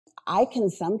I can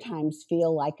sometimes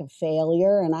feel like a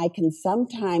failure, and I can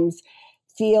sometimes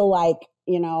feel like,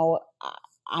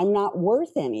 I'm not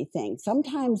worth anything.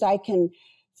 Sometimes I can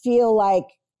feel like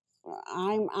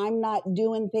I'm not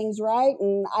doing things right,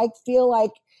 and I feel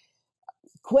like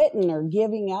quitting or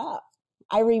giving up.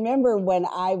 I remember when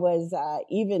I was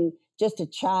even just a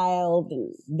child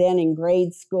and then in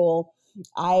grade school,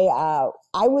 I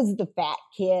was the fat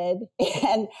kid,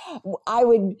 and I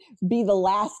would be the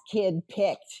last kid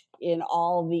picked in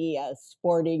all the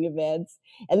sporting events.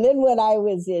 And then when I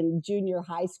was in junior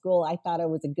high school, I thought I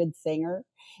was a good singer,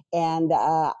 and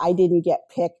I didn't get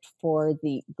picked for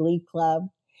the glee club.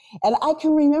 And I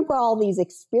can remember all these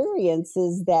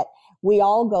experiences that we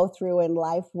all go through in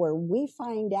life where we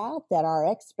find out that our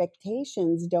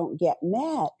expectations don't get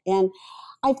met. And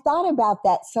I've thought about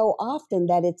that so often,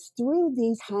 that it's through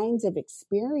these kinds of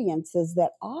experiences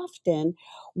that often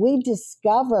we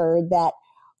discover that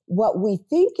what we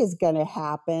think is going to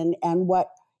happen and what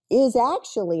is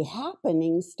actually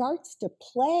happening starts to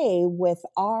play with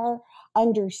our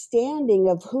understanding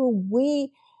of who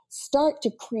we start to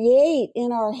create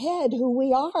in our head, who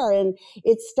we are. And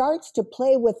it starts to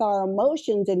play with our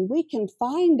emotions, and we can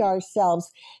find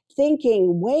ourselves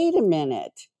thinking, wait a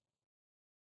minute,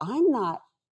 I'm not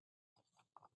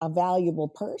a valuable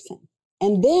person.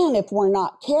 And then if we're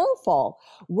not careful,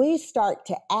 we start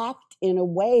to act in a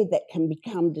way that can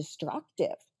become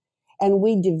destructive, and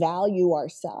we devalue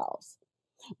ourselves.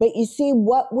 But you see,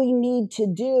 what we need to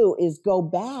do is go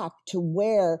back to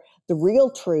where the real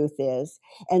truth is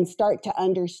and start to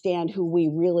understand who we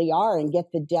really are and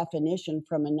get the definition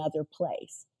from another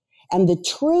place. And the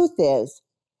truth is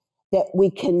that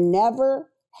we can never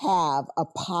have a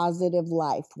positive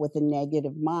life with a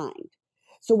negative mind.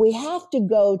 So we have to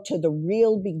go to the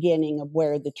real beginning of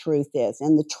where the truth is.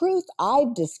 And the truth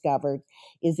I've discovered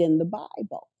is in the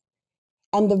Bible.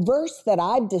 And the verse that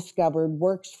I've discovered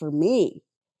works for me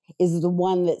is the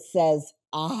one that says,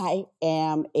 I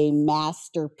am a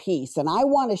masterpiece. And I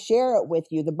want to share it with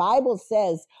you. The Bible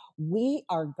says we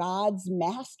are God's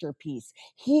masterpiece.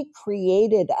 He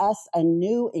created us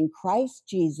anew in Christ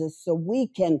Jesus so we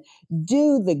can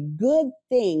do the good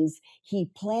things He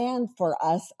planned for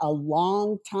us a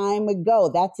long time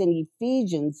ago. That's in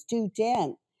Ephesians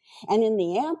 2:10. And in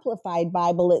the Amplified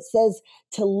Bible, it says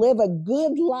to live a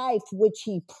good life which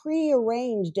He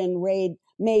prearranged and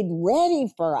made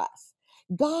ready for us.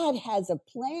 God has a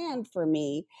plan for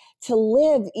me to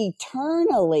live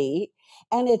eternally,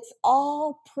 and it's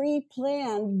all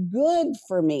pre-planned good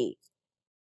for me.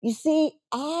 You see,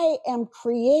 I am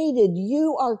created,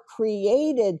 you are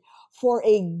created for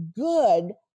a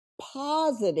good,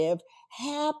 positive,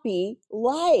 happy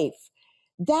life.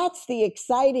 That's the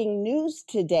exciting news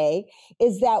today,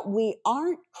 is that we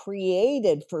aren't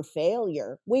created for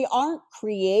failure. We aren't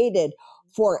created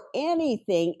for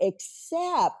anything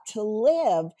except to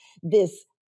live this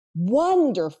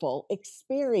wonderful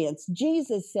experience.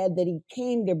 Jesus said that He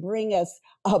came to bring us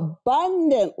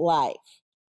abundant life.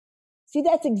 See,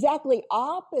 that's exactly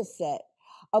opposite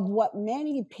of what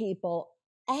many people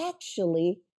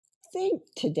actually think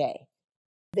today.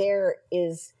 There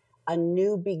is a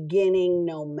new beginning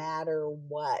no matter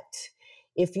what.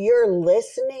 If you're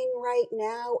listening right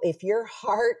now, if your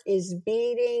heart is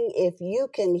beating, if you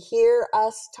can hear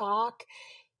us talk,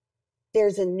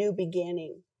 there's a new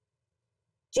beginning.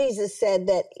 Jesus said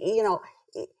that,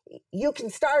 you can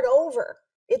start over.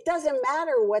 It doesn't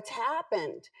matter what's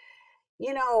happened.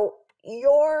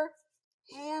 Your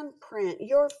handprint,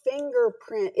 your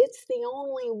fingerprint, it's the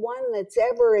only one that's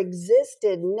ever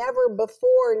existed, never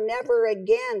before, never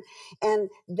again. And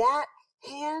that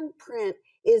handprint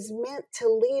is meant to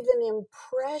leave an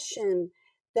impression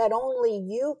that only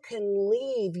you can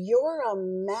leave. You're a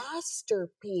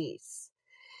masterpiece.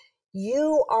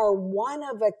 You are one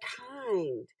of a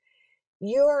kind.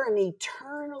 You're an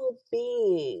eternal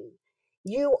being.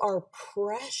 You are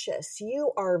precious.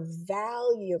 You are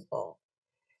valuable.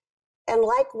 And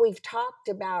like we've talked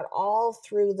about all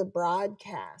through the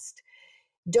broadcast,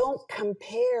 don't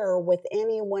compare with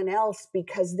anyone else,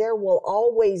 because there will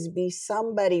always be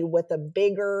somebody with a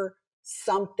bigger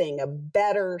something, a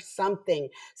better something.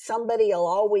 Somebody will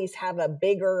always have a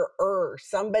bigger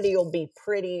somebody will be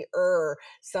prettier,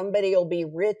 somebody will be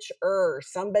richer,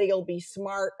 somebody will be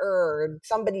smarter,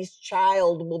 somebody's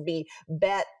child will be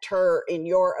better, in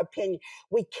your opinion.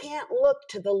 We can't look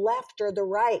to the left or the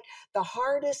right. The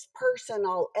hardest person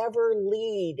I'll ever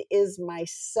lead is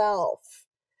myself.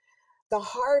 The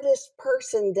hardest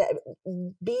person to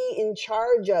be in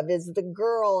charge of is the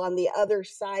girl on the other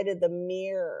side of the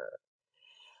mirror.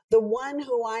 The one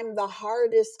who I'm the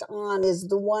hardest on is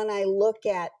the one I look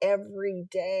at every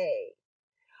day.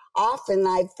 Often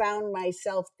I've found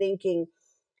myself thinking,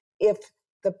 if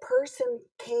the person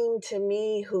came to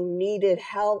me who needed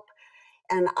help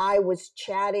and I was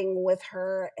chatting with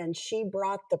her and she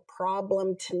brought the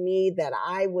problem to me that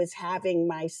I was having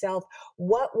myself,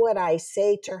 what would I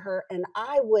say to her? And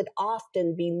I would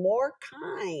often be more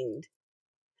kind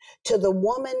to the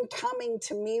woman coming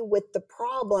to me with the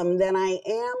problem than I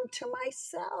am to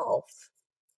myself.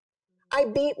 I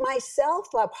beat myself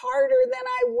up harder than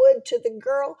I would to the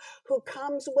girl who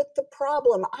comes with the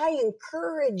problem. I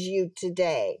encourage you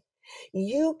today.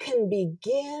 You can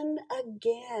begin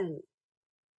again.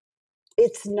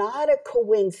 It's not a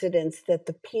coincidence that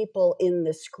the people in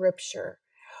the scripture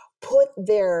put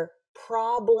their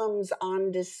problems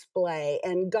on display,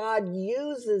 and God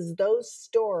uses those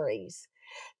stories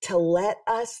to let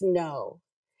us know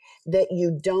that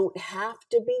you don't have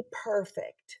to be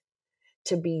perfect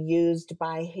to be used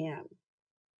by Him.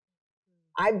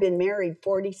 I've been married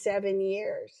 47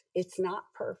 years. It's not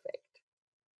perfect.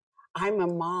 I'm a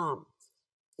mom,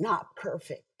 not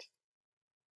perfect.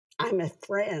 I'm a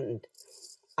friend.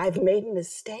 I've made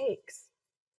mistakes.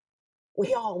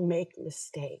 We all make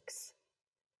mistakes.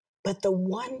 But the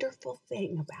wonderful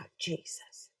thing about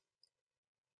Jesus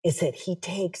is that He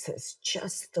takes us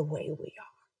just the way we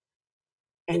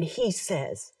are. And He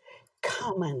says,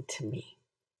 come unto me.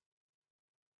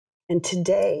 And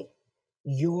today,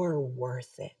 you're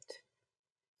worth it.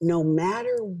 No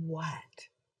matter what,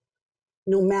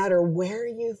 no matter where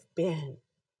you've been,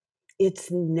 it's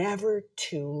never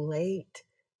too late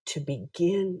to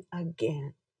begin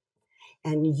again.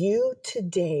 And you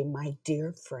today, my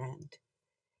dear friend,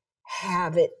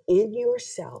 have it in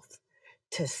yourself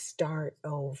to start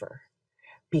over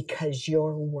because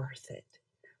you're worth it.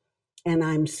 And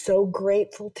I'm so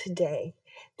grateful today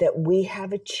that we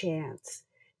have a chance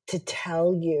to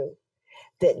tell you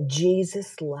that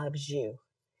Jesus loves you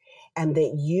and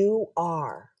that you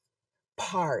are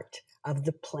part of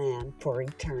the plan for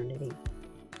eternity.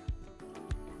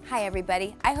 Hi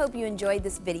everybody, I hope you enjoyed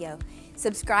this video.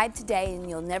 Subscribe today and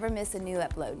you'll never miss a new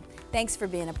upload. Thanks for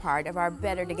being a part of our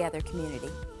Better Together community.